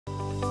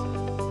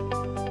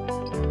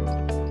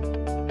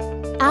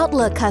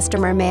Outlook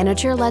Customer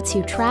Manager lets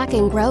you track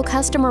and grow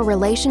customer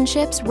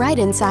relationships right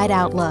inside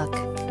Outlook.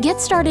 Get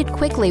started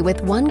quickly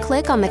with one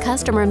click on the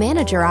Customer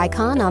Manager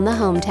icon on the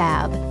Home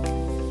tab.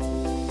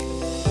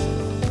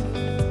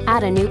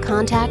 Add a new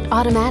contact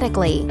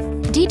automatically.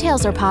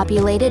 Details are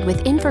populated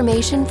with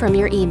information from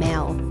your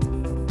email.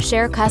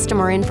 Share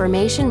customer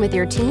information with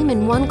your team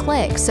in one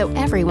click so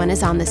everyone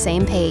is on the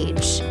same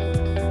page.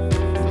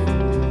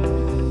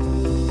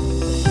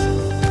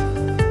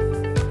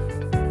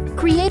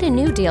 Create a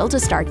new deal to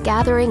start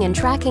gathering and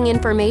tracking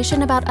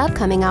information about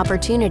upcoming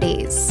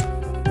opportunities.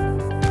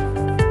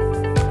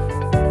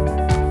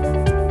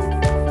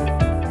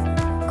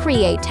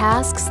 Create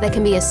tasks that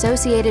can be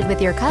associated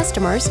with your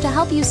customers to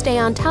help you stay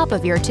on top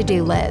of your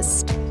to-do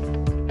list.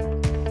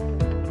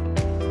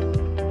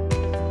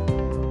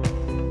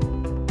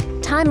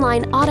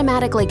 Timeline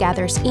automatically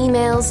gathers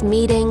emails,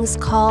 meetings,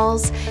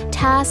 calls,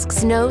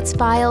 tasks, notes,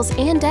 files,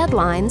 and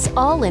deadlines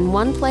all in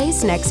one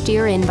place next to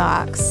your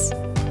inbox.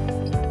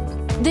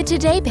 The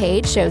Today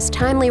page shows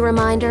timely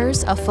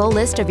reminders, a full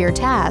list of your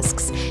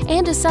tasks,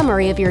 and a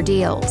summary of your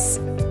deals.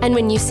 And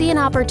when you see an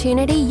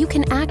opportunity, you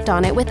can act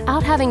on it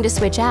without having to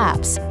switch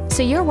apps,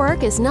 so your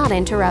work is not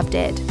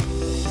interrupted.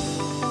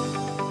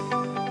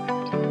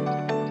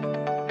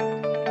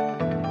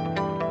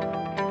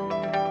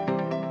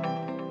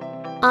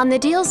 On the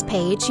Deals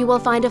page, you will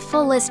find a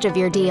full list of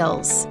your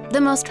deals.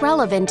 The most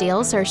relevant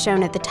deals are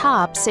shown at the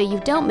top so you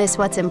don't miss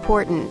what's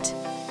important.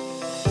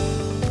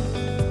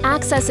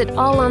 Access it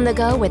all on the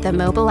go with a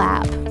mobile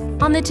app.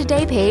 On the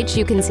Today page,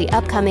 you can see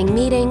upcoming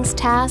meetings,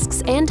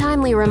 tasks, and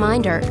timely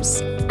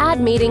reminders.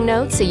 Add meeting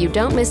notes so you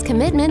don't miss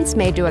commitments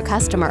made to a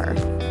customer.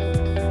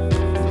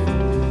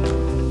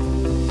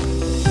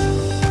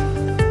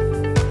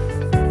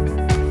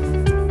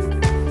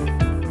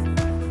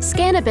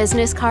 Scan a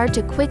business card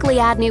to quickly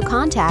add new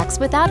contacts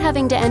without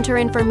having to enter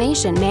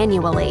information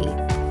manually.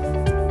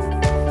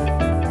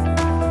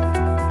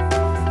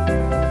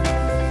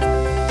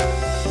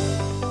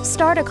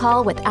 Start a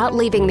call without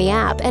leaving the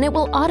app, and it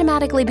will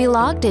automatically be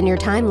logged in your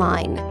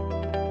timeline.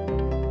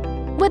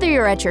 Whether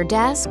you're at your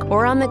desk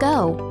or on the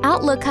go,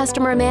 Outlook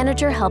Customer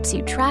Manager helps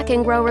you track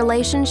and grow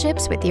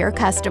relationships with your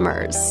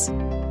customers.